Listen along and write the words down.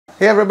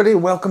Hey everybody,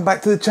 welcome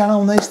back to the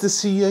channel. Nice to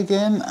see you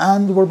again.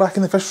 And we're back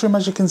in the fish room.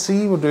 As you can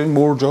see, we're doing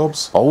more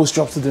jobs. Always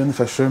jobs to do in the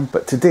fish room.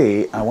 But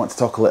today I want to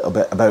talk a little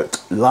bit about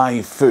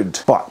live food.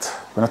 But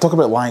when I talk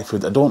about live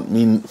food, I don't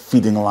mean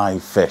feeding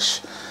live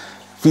fish.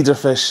 Feeder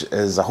fish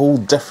is a whole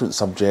different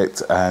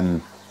subject,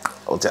 and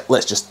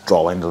let's just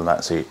draw a line on that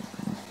and say,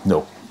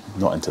 no,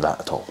 not into that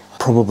at all.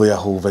 Probably a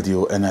whole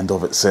video in and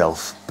of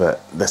itself,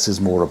 but this is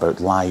more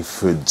about live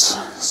foods.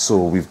 So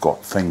we've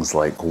got things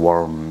like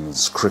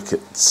worms,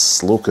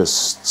 crickets,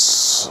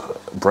 locusts,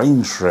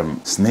 brine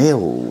shrimp,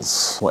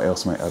 snails. What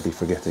else might I be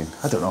forgetting?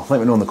 I don't know.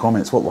 Let me know in the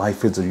comments what live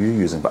foods are you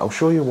using, but I'll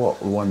show you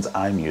what ones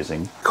I'm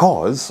using,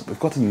 because we've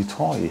got a new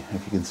toy,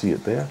 if you can see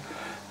it there,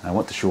 and I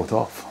want to show it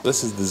off.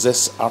 This is the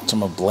Ziss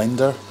Artemia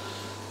blender,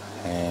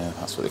 and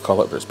that's what they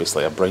call it, but it's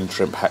basically a brine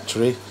shrimp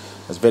hatchery.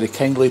 It's very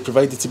kindly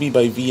provided to me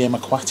by VM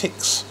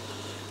Aquatics.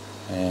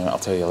 I'll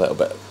tell you a little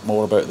bit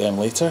more about them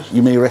later.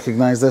 You may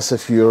recognise this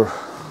if you're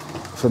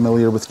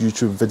familiar with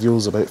YouTube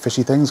videos about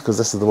fishy things, because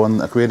this is the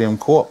one Aquarium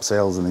Co-op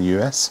sells in the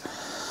US.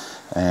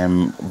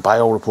 By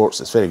all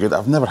reports, it's very good.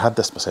 I've never had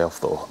this myself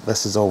though.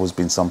 This has always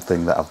been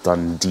something that I've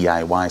done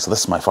DIY, so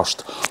this is my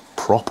first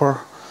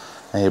proper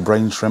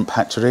brine shrimp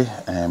hatchery.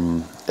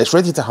 It's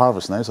ready to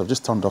harvest now, so I've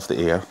just turned off the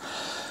air.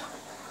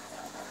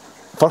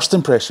 First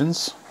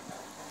impressions,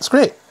 it's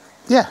great.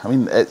 Yeah, I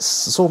mean, it's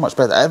so much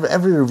better.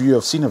 Every review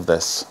I've seen of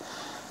this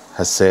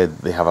has said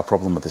they have a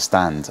problem with the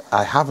stand.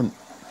 I haven't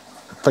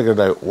figured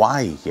out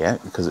why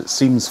yet, because it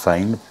seems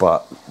fine,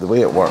 but the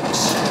way it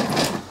works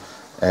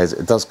is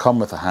it does come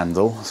with a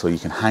handle, so you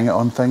can hang it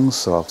on things.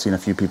 So I've seen a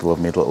few people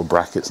have made little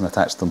brackets and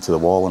attached them to the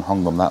wall and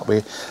hung them that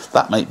way.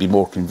 That might be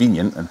more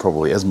convenient, and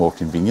probably is more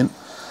convenient,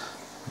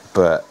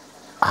 but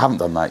I haven't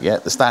done that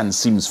yet. The stand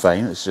seems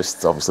fine, it's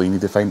just obviously you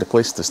need to find a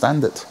place to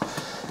stand it.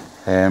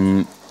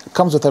 It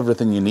comes with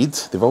everything you need.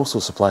 They've also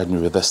supplied me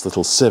with this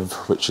little sieve,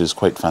 which is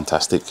quite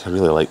fantastic. I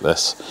really like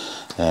this.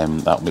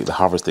 That'll make the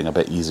harvesting a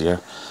bit easier.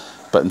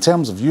 But in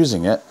terms of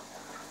using it,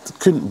 it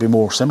couldn't be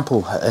more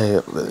simple.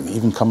 It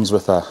even comes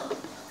with a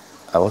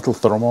little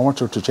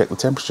thermometer to check the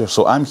temperature.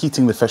 So I'm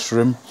heating the fish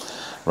room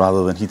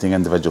rather than heating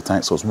individual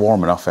tanks, so it's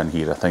warm enough in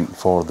here, I think,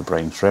 for the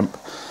brine shrimp.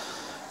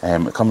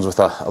 It comes with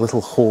a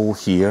little hole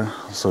here,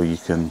 so you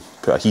can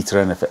put a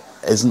heater in if it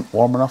isn't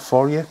warm enough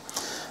for you.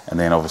 And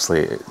then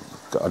obviously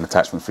got an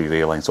attachment for your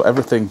air line. So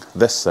everything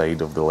this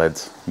side of the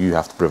lid you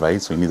have to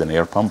provide, so you need an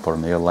air pump or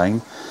an air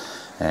line.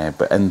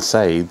 But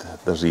inside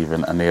there's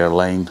even an air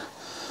line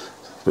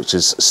which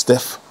is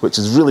stiff, which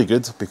is really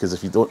good, because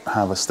if you don't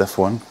have a stiff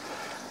one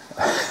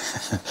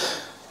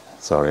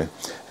sorry,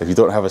 if you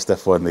don't have a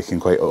stiff one, they can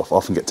quite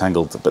often get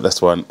tangled. But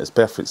this one is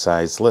perfect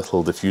size,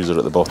 little diffuser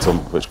at the bottom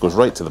which goes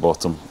right to the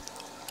bottom.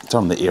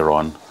 Turn the air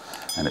on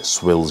and it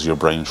swills your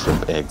brine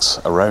shrimp eggs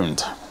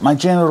around. My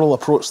general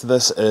approach to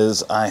this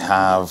is I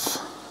have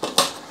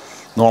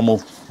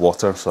normal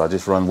water, so I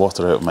just run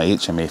water out of my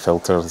HMA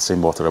filter, the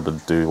same water I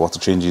would do water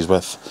changes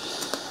with.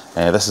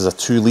 This is a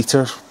 2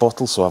 litre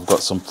bottle, so I've got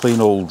some plain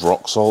old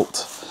rock salt,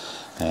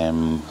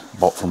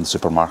 bought from the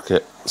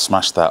supermarket,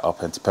 smash that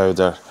up into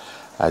powder.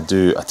 I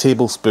do a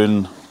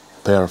tablespoon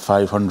per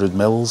 500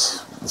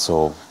 mils,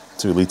 so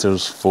 2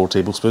 litres, 4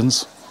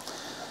 tablespoons.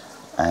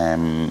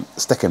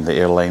 Stick in the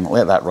air line,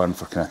 let that run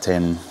for kind of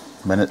 10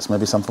 minutes,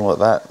 maybe something like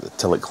that,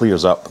 till it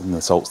clears up and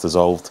the salt's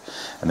dissolved,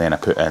 and then I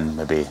put in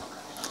maybe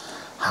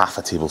half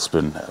a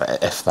tablespoon,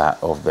 if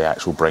that, of the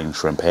actual brine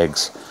shrimp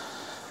eggs.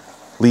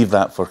 Leave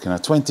that for kind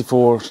of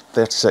 24,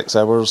 36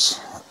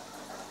 hours.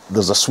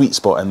 There's a sweet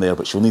spot in there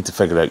which you'll need to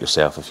figure out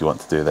yourself if you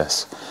want to do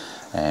this,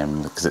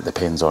 because it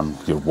depends on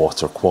your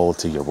water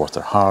quality, your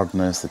water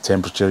hardness, the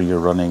temperature you're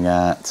running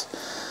at.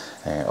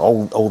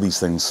 All these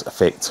things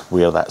affect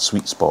where that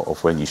sweet spot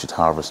of when you should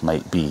harvest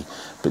might be.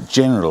 But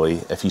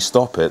generally, if you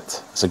stop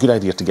it, it's a good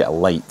idea to get a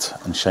light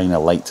and shine a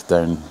light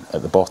down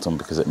at the bottom,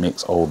 because it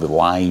makes all the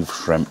live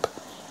shrimp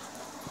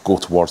go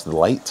towards the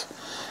light,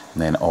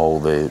 and then all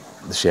the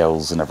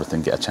shells and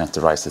everything get a chance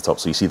to rise to the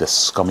top. So you see this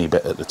scummy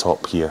bit at the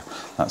top here,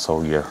 that's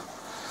all your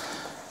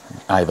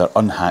either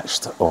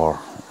unhatched or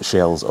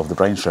shells of the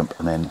brine shrimp,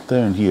 and then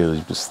down here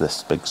is just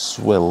this big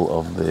swill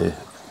of the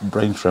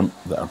brine shrimp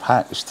that are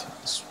hatched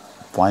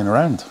flying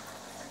around.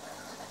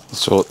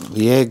 So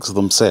the eggs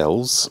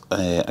themselves,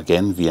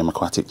 again, VM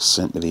Aquatics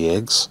sent me the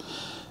eggs,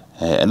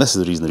 and this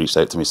is the reason they reached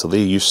out to me. So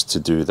they used to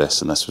do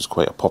this, and this was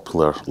quite a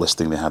popular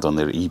listing they had on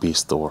their eBay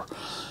store.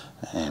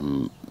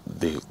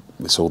 They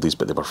sold these,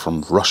 but they were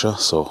from Russia,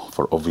 so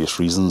for obvious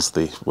reasons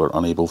they were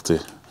unable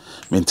to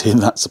maintain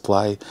that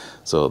supply,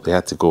 so they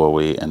had to go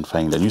away and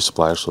find a new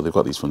supplier. So they've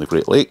got these from the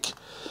Great Lake.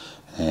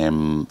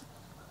 Again,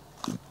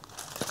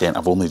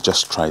 I've only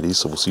just tried these,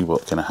 so we'll see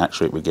what kind of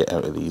hatch rate we get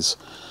out of these.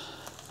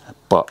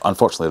 But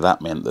unfortunately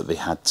that meant that they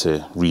had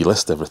to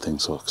relist everything,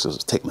 so because it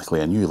was technically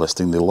a new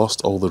listing, they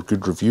lost all their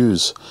good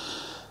reviews.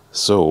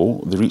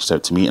 So they reached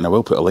out to me, and I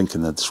will put a link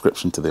in the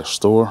description to their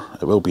store.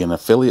 It will be an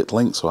affiliate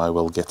link, so I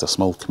will get a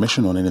small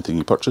commission on anything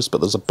you purchase,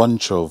 but there's a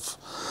bunch of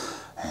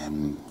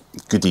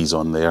goodies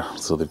on there.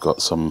 So they've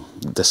got some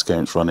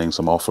discounts running,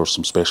 some offers,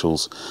 some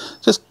specials.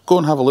 Just go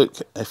and have a look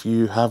if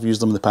you have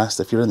used them in the past.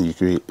 If you're in the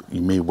UK,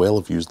 you may well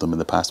have used them in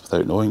the past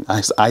without knowing.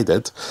 I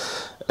did.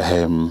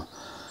 I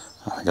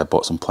think I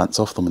bought some plants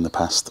off them in the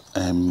past.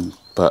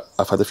 But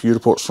I've had a few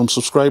reports from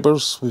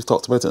subscribers, we've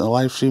talked about it in the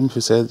live stream, who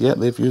said, yeah,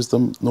 they've used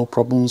them, no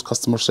problems,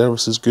 customer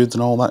service is good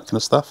and all that kind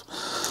of stuff.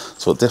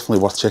 So definitely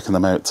worth checking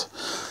them out.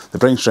 The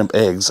brain shrimp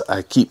eggs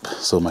I keep,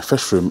 so my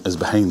fish room is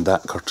behind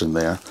that curtain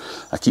there.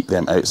 I keep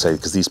them outside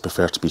because these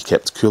prefer to be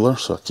kept cooler,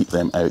 so I keep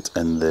them out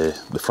in the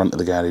front of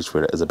the garage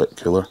where it is a bit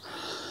cooler.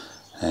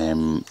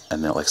 And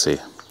then, like I say,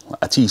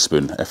 a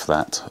teaspoon, if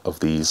that,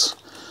 of these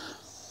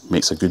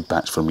makes a good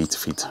batch for me to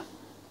feed.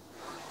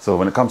 So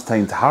when it comes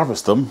time to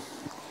harvest them,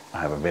 I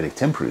have a very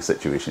temporary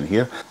situation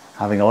here.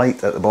 Having a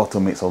light at the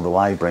bottom makes all the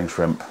live brine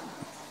shrimp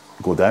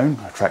go down,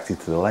 attracted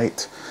to the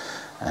light,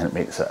 and it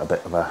makes it a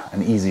bit of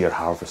an easier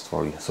harvest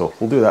for you. So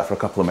we'll do that for a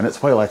couple of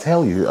minutes while I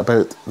tell you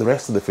about the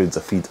rest of the foods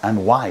I feed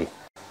and why.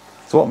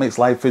 So what makes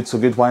live food so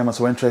good? Why am I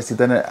so interested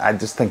in it? I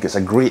just think it's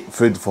a great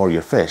food for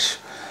your fish.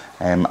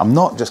 I'm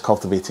not just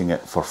cultivating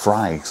it for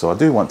fry, so I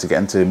do want to get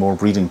into more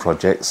breeding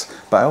projects,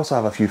 but I also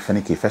have a few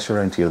finicky fish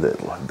around here that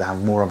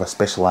have more of a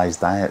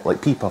specialised diet,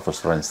 like pea puffers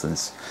for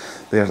instance.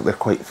 They're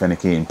quite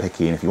finicky and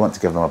picky, and if you want to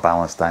give them a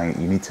balanced diet,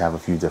 you need to have a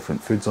few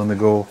different foods on the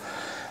go.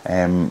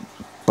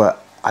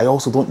 But I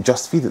also don't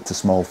just feed it to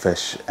small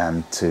fish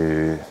and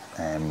to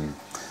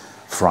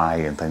fry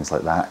and things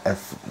like that.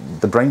 If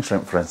the brine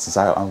shrimp, for instance,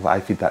 I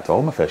feed that to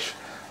all my fish.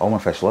 All my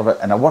fish love it,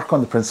 and I work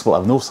on the principle, I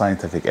have no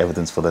scientific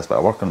evidence for this, but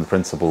I work on the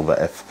principle that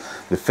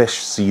if the fish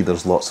see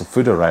there's lots of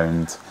food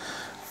around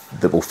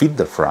that will feed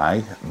their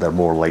fry, they're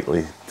more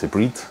likely to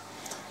breed.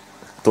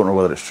 Don't know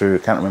whether it's true,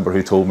 can't remember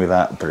who told me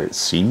that, but it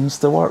seems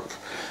to work.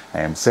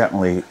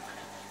 Certainly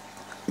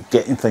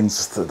getting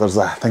things, there's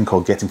a thing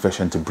called getting fish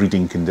into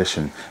breeding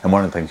condition, and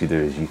one of the things you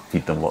do is you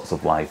feed them lots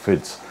of live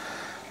foods,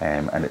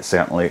 and it's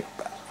certainly,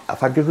 I've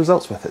had good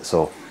results with it,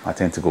 so I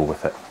tend to go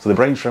with it. So the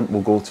brine shrimp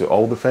will go to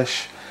all the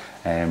fish.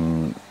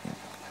 And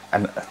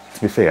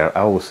to be fair,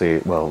 I always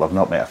say, well, I've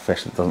not met a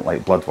fish that doesn't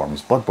like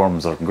bloodworms.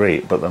 Bloodworms are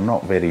great, but they're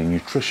not very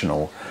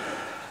nutritional.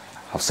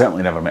 I've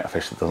certainly never met a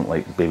fish that doesn't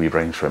like baby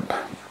brine shrimp.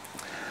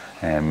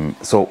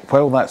 So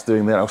while that's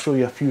doing there, I'll show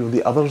you a few of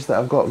the others that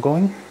I've got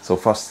going. So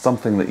first,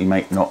 something that you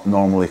might not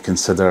normally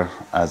consider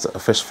as a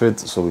fish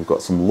food. So we've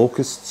got some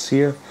locusts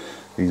here.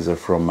 These are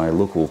from my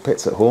local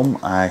Pets at Home.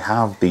 I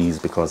have these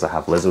because I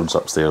have lizards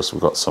upstairs.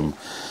 We've got some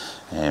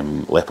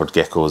leopard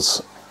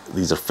geckos.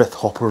 These are fifth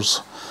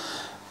hoppers,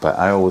 but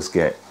I always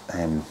get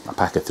a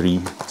pack of three,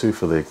 two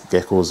for the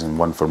geckos and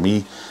one for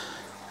me.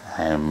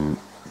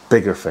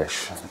 Bigger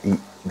fish eat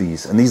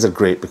these, and these are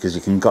great because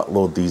you can gut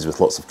load these with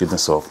lots of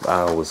goodness. So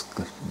I always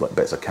put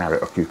bits of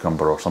carrot or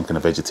cucumber or some kind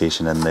of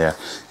vegetation in there.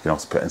 You can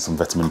also put in some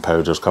vitamin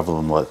powders, cover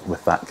them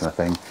with that kind of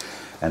thing.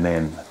 And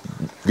then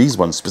these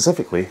ones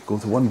specifically go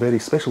to one very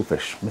special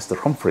fish, Mr.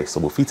 Humphrey. So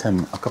we'll feed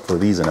him a couple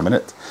of these in a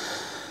minute.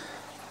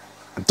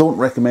 I don't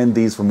recommend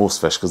these for most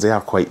fish because they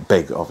are quite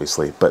big,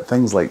 obviously, but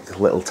things like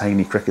little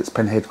tiny crickets,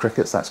 pinhead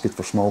crickets, that's good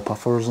for small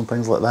puffers and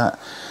things like that.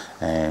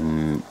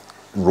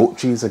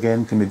 Roaches,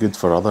 again, can be good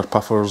for other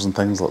puffers and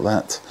things like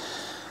that.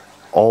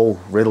 All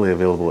readily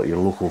available at your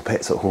local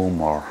Pets at Home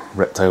or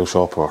reptile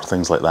shop or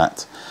things like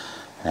that.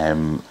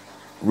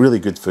 Really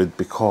good food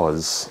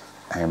because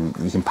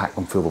you can pack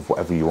them full of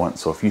whatever you want.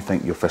 So if you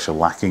think your fish are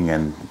lacking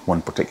in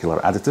one particular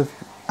additive,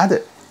 add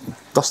it.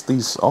 Dust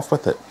these off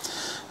with it.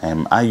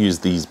 I use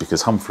these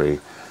because Humphrey,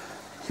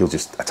 he'll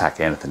just attack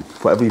anything.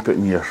 Whatever you put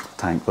in your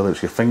tank, whether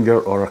it's your finger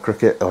or a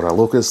cricket or a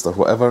locust or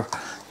whatever,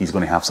 he's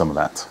going to have some of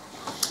that.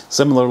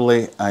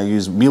 Similarly, I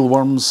use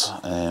mealworms.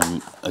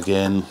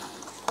 Again,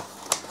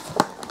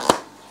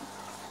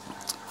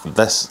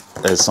 this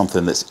is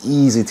something that's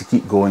easy to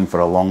keep going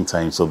for a long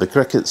time. So the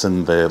crickets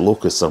and the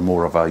locusts are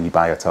more of a, you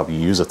buy a tub, you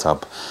use a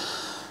tub.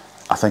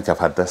 I think I've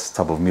had this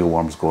tub of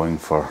mealworms going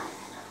for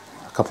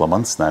a couple of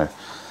months now.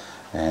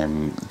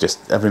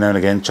 Just every now and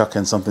again chuck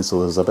in something, so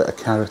there's a bit of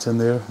carrot in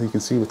there, you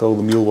can see, with all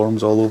the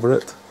mealworms all over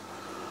it.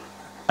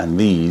 And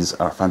these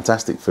are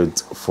fantastic food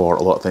for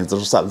a lot of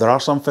things. There are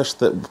some fish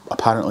that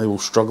apparently will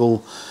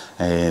struggle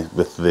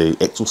with the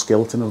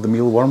exoskeleton of the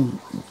mealworm,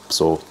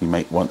 so you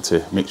might want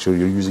to make sure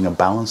you're using a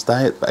balanced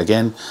diet. But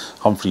again,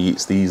 Humphrey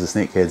eats these, the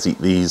snakeheads eat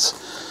these,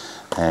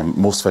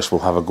 most fish will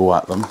have a go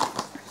at them.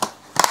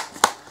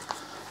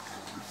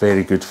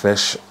 Very good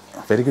fish,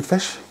 very good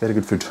fish, very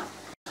good food.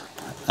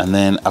 And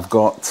then I've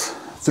got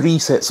 3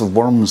 sets of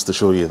worms to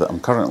show you that I'm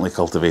currently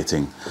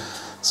cultivating.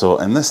 So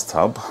in this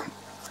tub,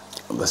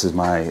 this is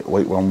my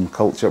white worm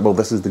culture. Well,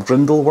 this is the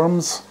grindle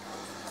worms.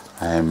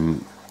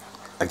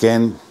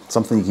 Again,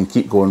 something you can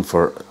keep going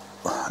for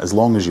as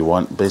long as you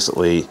want.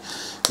 Basically,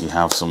 you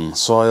have some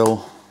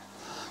soil.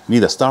 You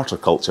need a starter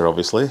culture,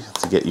 obviously,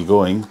 to get you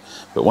going.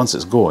 But once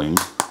it's going,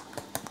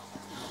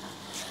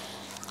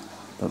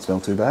 don't smell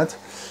too bad.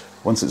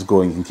 Once it's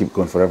going, you can keep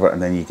going forever,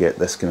 and then you get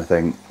this kind of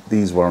thing.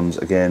 These worms,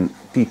 again,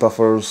 pea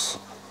puffers,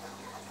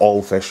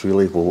 all fish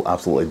really will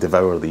absolutely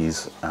devour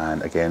these,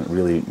 and again,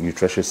 really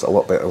nutritious, a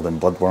lot better than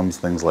bloodworms,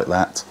 things like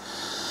that.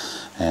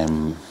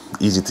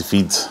 Easy to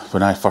feed.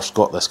 When I first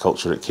got this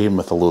culture, it came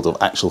with a load of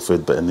actual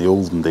food, but in the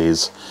olden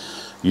days,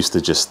 used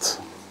to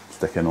just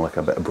stick in like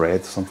a bit of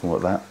bread, something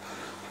like that.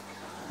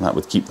 And that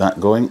would keep that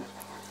going.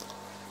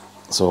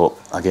 So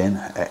again,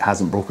 it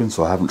hasn't broken,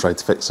 so I haven't tried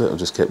to fix it. I've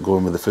just kept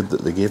going with the food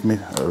that they gave me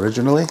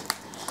originally.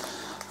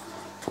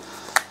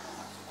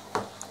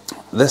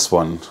 This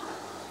one,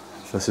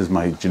 this is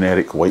my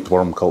generic white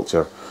worm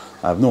culture.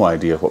 I have no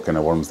idea what kind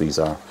of worms these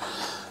are.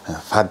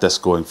 I've had this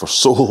going for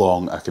so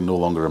long I can no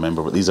longer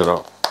remember, but these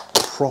are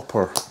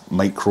proper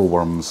micro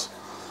worms.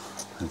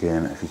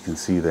 Again, if you can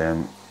see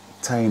them,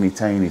 tiny,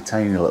 tiny,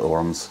 tiny little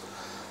worms.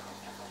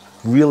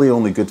 Really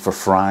only good for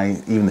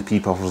fry. Even the pea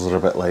puffers are a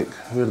bit like,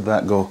 where did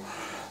that go?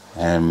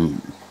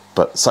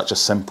 But such a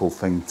simple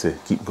thing to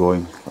keep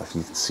going. If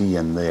you can see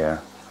in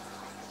there,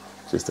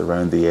 just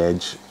around the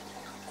edge,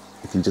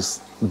 you can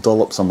just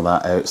dollop some of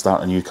that out,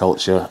 start a new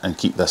culture, and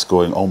keep this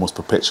going almost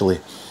perpetually.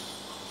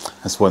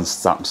 This one's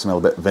starting to smell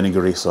a bit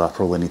vinegary, so I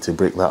probably need to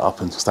break that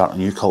up and start a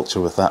new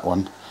culture with that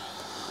one.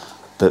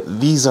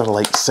 But these are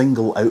like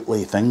single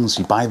outlay things.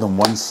 You buy them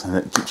once and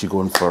it keeps you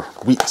going for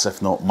weeks,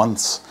 if not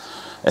months,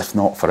 if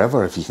not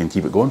forever, if you can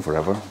keep it going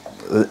forever.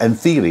 In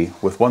theory,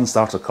 with one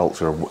starter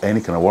culture,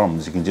 any kind of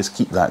worms, you can just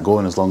keep that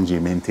going as long as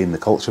you maintain the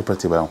culture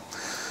pretty well.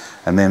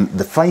 And then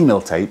the final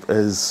type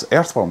is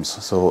earthworms.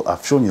 So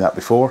I've shown you that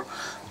before.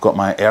 I've got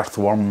my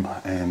earthworm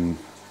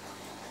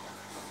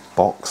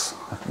box,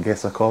 I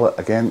guess I call it.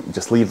 Again,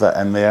 just leave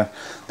that in there.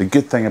 The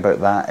good thing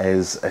about that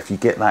is if you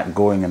get that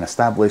going and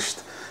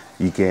established,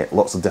 you get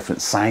lots of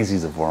different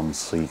sizes of worms.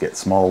 So you get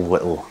small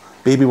little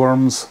baby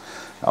worms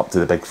up to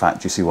the big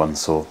fat juicy ones.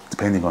 So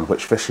depending on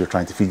which fish you're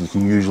trying to feed, you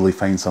can usually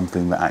find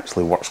something that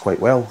actually works quite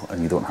well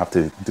and you don't have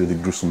to do the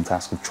gruesome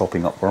task of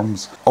chopping up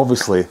worms.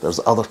 Obviously there's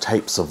other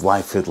types of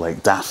live food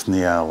like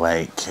Daphnia,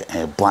 like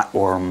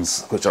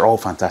blackworms, which are all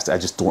fantastic. I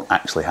just don't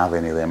actually have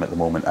any of them at the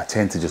moment. I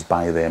tend to just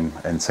buy them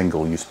in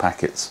single-use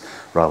packets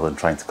rather than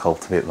trying to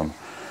cultivate them.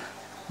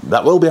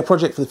 That will be a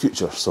project for the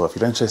future, so if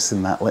you're interested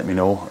in that, let me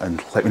know,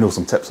 and let me know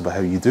some tips about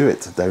how you do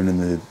it down in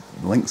the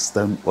links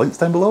down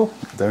below,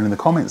 down in the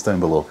comments down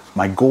below.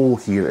 My goal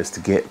here is to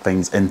get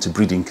things into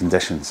breeding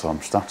condition, so I'm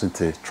starting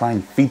to try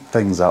and feed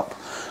things up,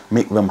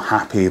 make them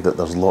happy that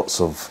there's lots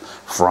of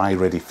fry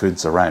ready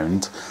foods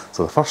around.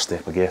 So the first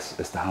step, I guess,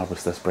 is to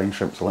harvest this brain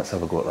shrimp, so let's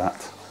have a go at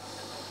that.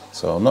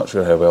 So I'm not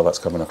sure how well that's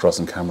coming across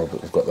in camera,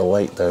 but we've got the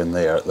light down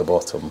there at the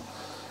bottom.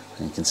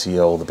 And you can see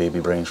all the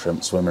baby brain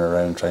shrimp swimming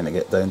around trying to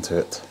get down to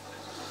it.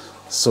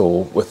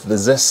 So with the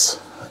Ziss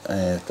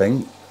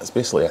thing, it's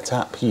basically a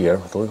tap here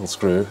with a little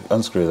screw,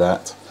 unscrew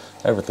that,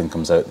 everything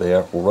comes out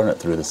there, we'll run it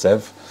through the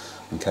sieve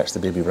and catch the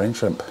baby brain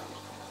shrimp.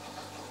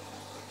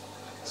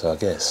 So I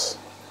guess,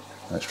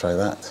 let's try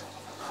that.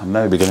 I'm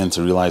now beginning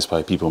to realise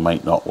why people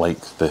might not like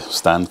the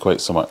stand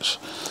quite so much.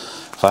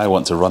 If I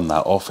want to run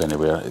that off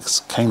anywhere,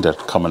 it's kind of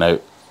coming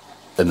out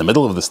in the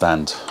middle of the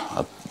stand.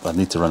 I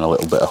need to run a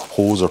little bit of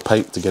hose or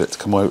pipe to get it to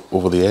come out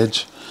over the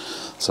edge.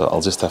 So I'll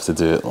just have to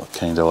do it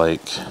kind of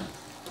like...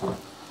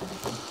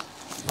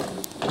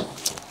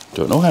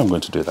 Don't know how I'm going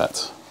to do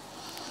that.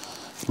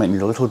 Might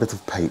need a little bit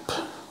of pipe,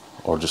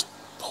 or just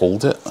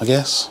hold it, I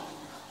guess.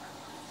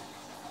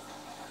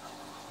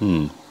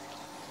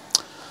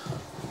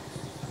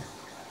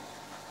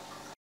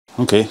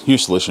 Okay, new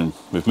solution.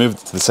 We've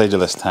moved to the side of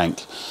this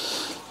tank.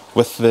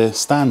 With the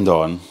stand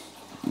on,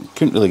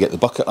 couldn't really get the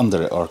bucket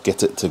under it or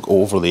get it to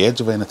go over the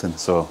edge of anything,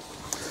 so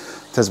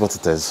it is what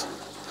it is.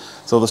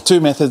 So there's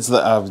two methods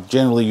that I've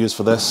generally used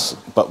for this,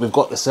 but we've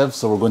got the sieve,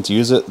 so we're going to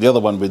use it. The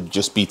other one would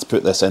just be to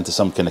put this into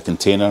some kind of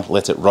container,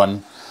 let it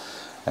run,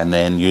 and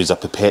then use a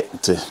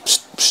pipette to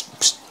psh, psh,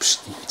 psh,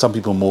 psh. Some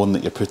people moan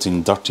that you're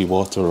putting dirty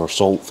water or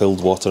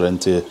salt-filled water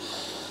into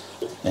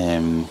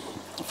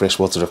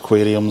freshwater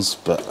aquariums,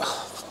 but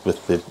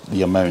with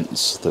the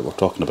amounts that we're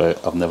talking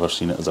about, I've never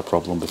seen it as a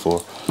problem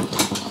before.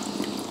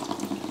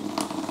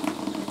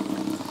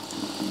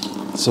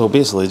 So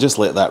basically just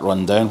let that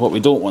run down. What we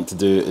don't want to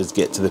do is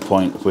get to the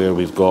point where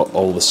we've got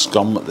all the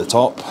scum at the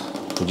top.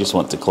 We just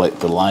want to collect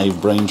the live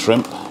brain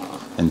shrimp,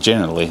 and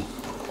generally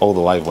all the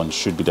live ones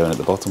should be down at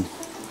the bottom.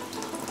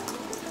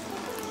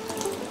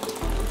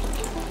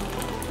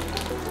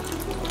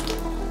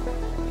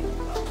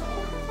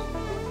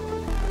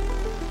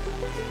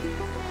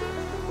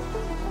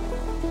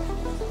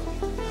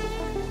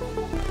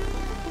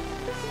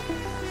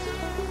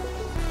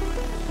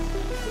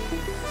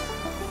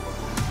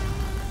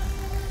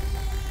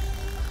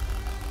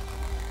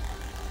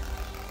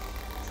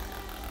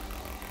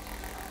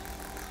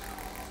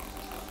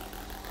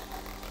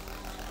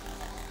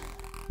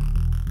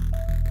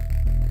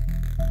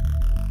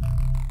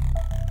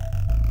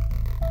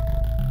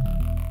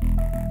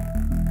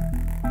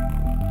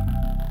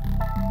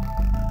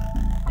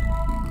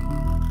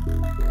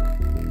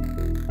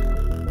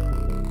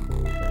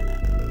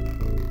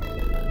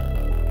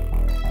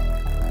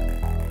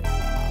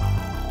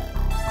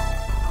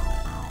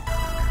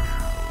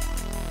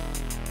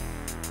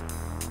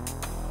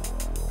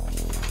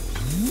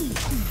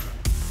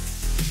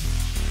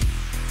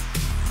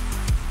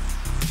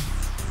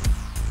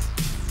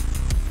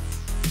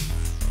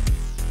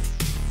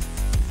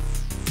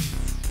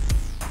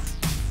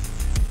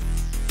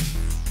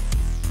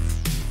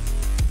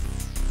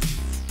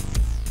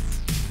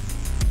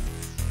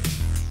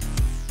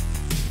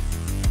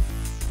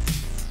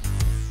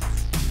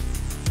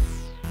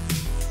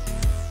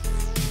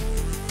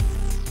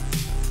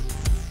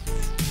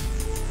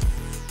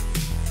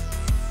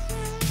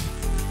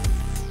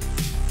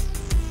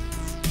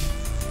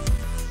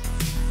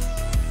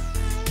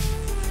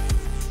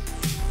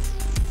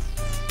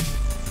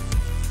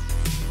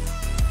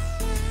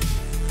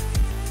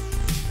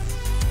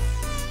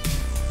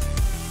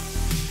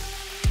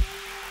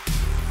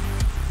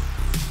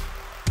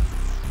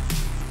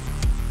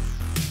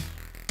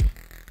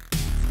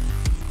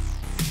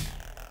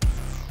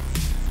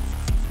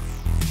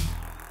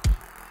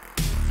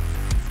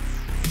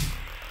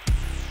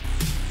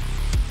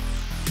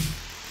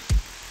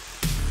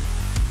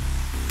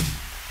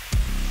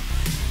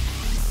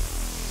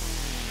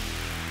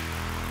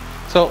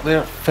 So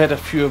there, fed a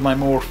few of my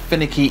more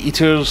finicky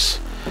eaters,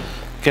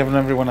 giving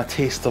everyone a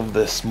taste of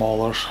the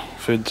smaller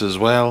foods as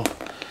well.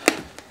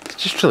 I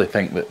just really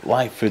think that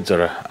live foods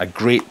are a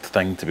great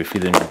thing to be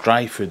feeding.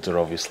 Dry foods are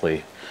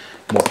obviously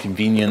more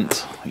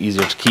convenient,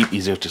 easier to keep,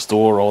 easier to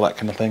store, all that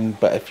kind of thing.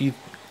 But if you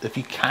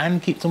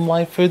can keep some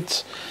live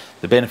foods,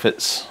 the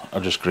benefits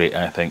are just great,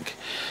 I think.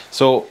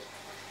 So,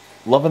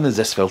 loving the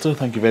Ziss filter.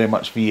 Thank you very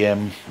much,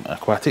 VM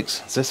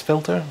Aquatics. Ziss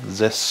filter,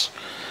 Ziss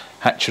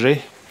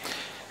hatchery.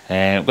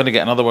 I'm going to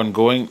get another one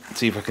going,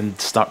 see if I can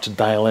start to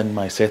dial in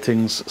my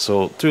settings.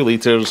 So 2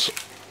 litres,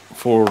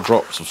 4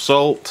 drops of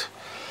salt.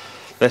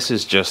 This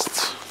is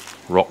just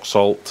rock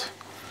salt.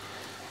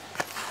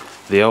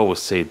 They always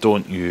say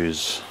don't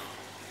use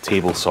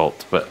table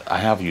salt, but I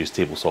have used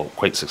table salt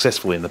quite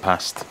successfully in the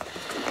past.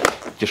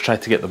 Just try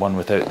to get the one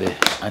without the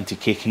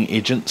anti-caking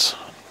agents,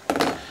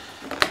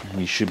 and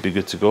you should be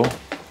good to go.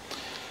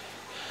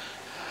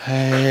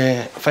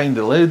 Find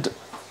the lid.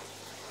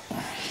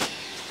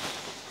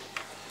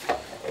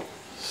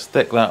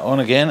 Stick that on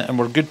again and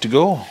we're good to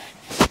go.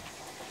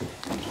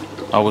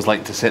 I always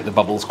like to set the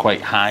bubbles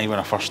quite high when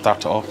I first start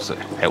it off, so it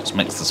helps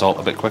mix the salt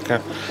a bit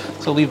quicker.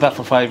 So leave that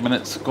for 5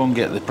 minutes, go and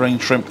get the brine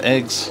shrimp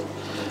eggs,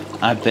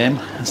 add them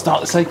and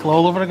start the cycle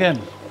all over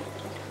again.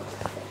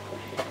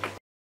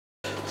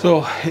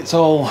 So it's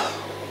all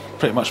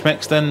pretty much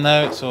mixed in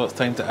now, so it's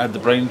time to add the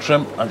brine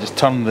shrimp. I just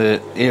turn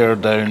the air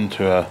down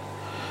to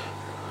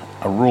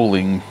a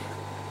rolling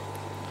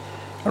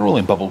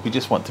bubble. We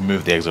just want to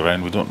move the eggs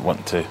around, we don't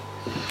want to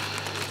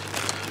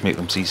make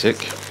them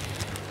seasick.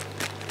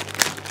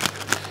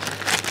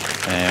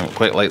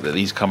 Quite like that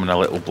these come in a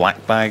little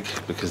black bag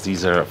because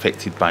these are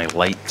affected by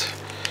light,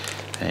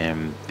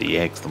 the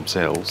eggs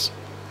themselves.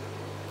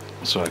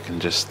 So I can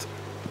just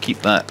keep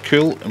that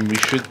cool, and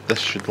this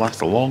should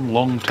last a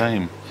long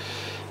time.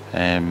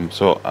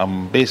 So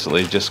I'm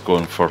basically just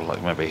going for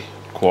like maybe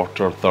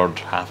quarter, third,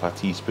 half a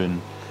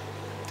teaspoon,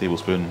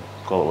 tablespoon,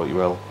 call it what you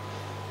will,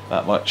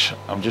 that much.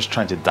 I'm just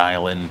trying to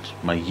dial in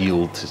my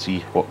yield to see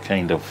what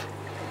kind of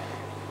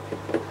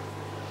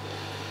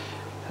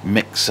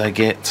mix I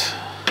get.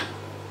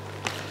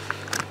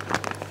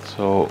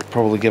 So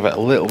probably give it a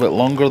little bit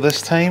longer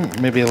this time,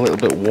 maybe a little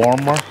bit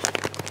warmer.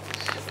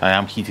 I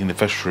am heating the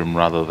fish room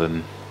rather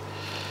than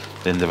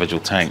the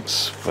individual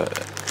tanks, but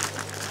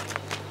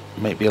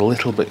it might be a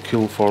little bit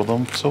cool for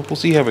them, so we'll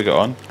see how we get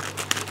on.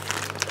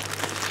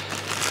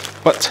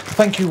 But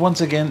thank you once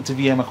again to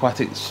VM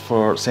Aquatics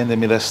for sending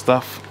me this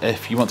stuff.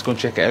 If you want to go and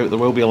check it out, there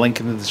will be a link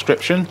in the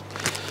description.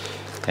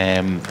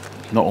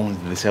 Not only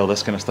do they sell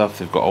this kind of stuff,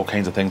 they've got all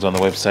kinds of things on the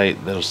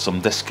website. There's some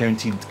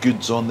discounted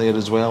goods on there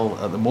as well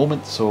at the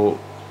moment, so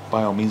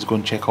by all means go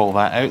and check all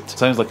that out.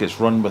 Sounds like it's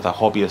run with a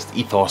hobbyist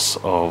ethos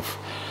of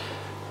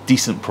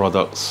decent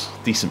products,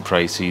 decent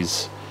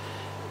prices.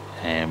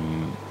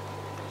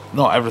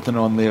 Not everything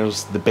on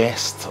there's the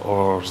best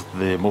or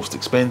the most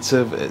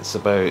expensive. It's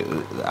about,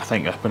 I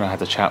think when I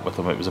had a chat with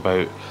them, it was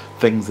about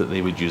things that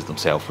they would use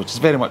themselves, which is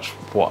very much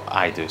what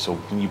I do. So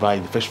when you buy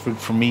the fish food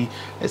from me,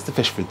 it's the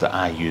fish food that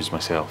I use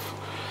myself.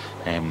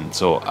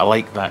 So I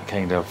like that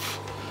kind of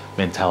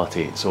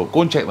mentality. So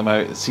go and check them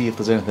out, see if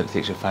there's anything that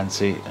takes your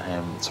fancy.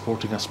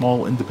 Supporting a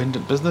small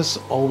independent business,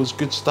 always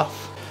good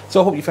stuff. So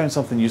I hope you found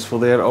something useful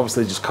there.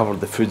 Obviously just covered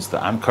the foods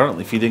that I'm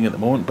currently feeding at the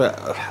moment, but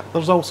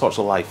there's all sorts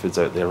of live foods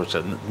out there, which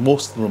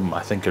most of them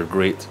I think are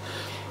great.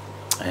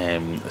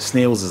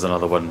 Snails is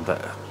another one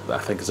that I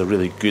think is a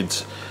really good,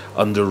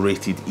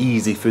 underrated,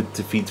 easy food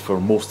to feed for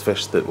most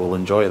fish that will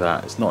enjoy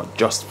that. It's not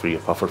just for your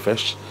puffer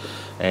fish.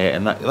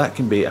 And that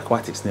can be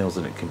aquatic snails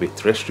and it can be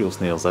terrestrial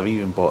snails. I've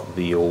even bought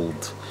the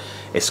old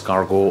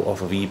escargot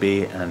off of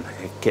eBay and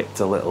I kept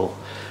a little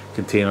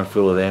container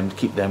full of them to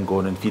keep them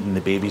going and feeding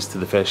the babies to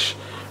the fish.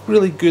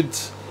 Really good,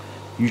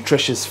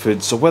 nutritious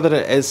food. So whether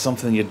it is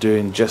something you're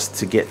doing just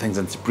to get things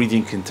into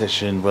breeding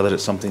condition, whether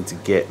it's something to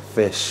get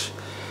fish,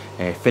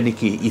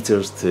 finicky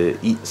eaters to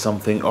eat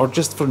something, or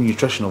just for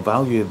nutritional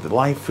value, the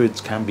live foods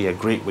can be a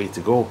great way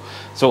to go.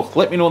 So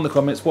let me know in the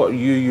comments, what are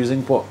you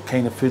using? What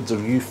kind of foods are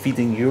you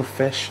feeding your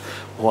fish?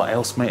 What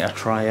else might I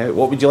try out?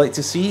 What would you like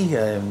to see?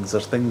 Is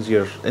there things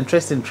you're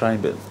interested in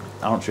trying but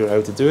aren't sure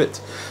how to do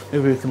it?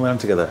 Maybe we can learn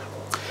together.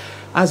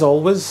 As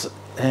always,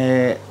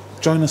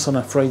 join us on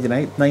a Friday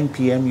night, 9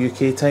 PM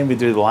UK time. We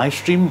do the live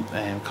stream.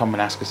 Come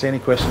and ask us any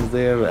questions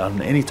there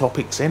on any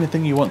topics,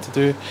 anything you want to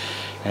do.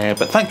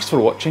 But thanks for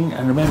watching,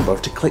 and remember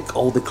to click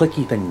all the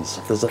clicky things.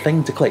 If there's a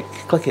thing to click,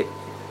 click it.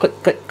 Click,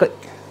 click, click.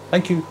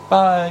 Thank you.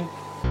 Bye.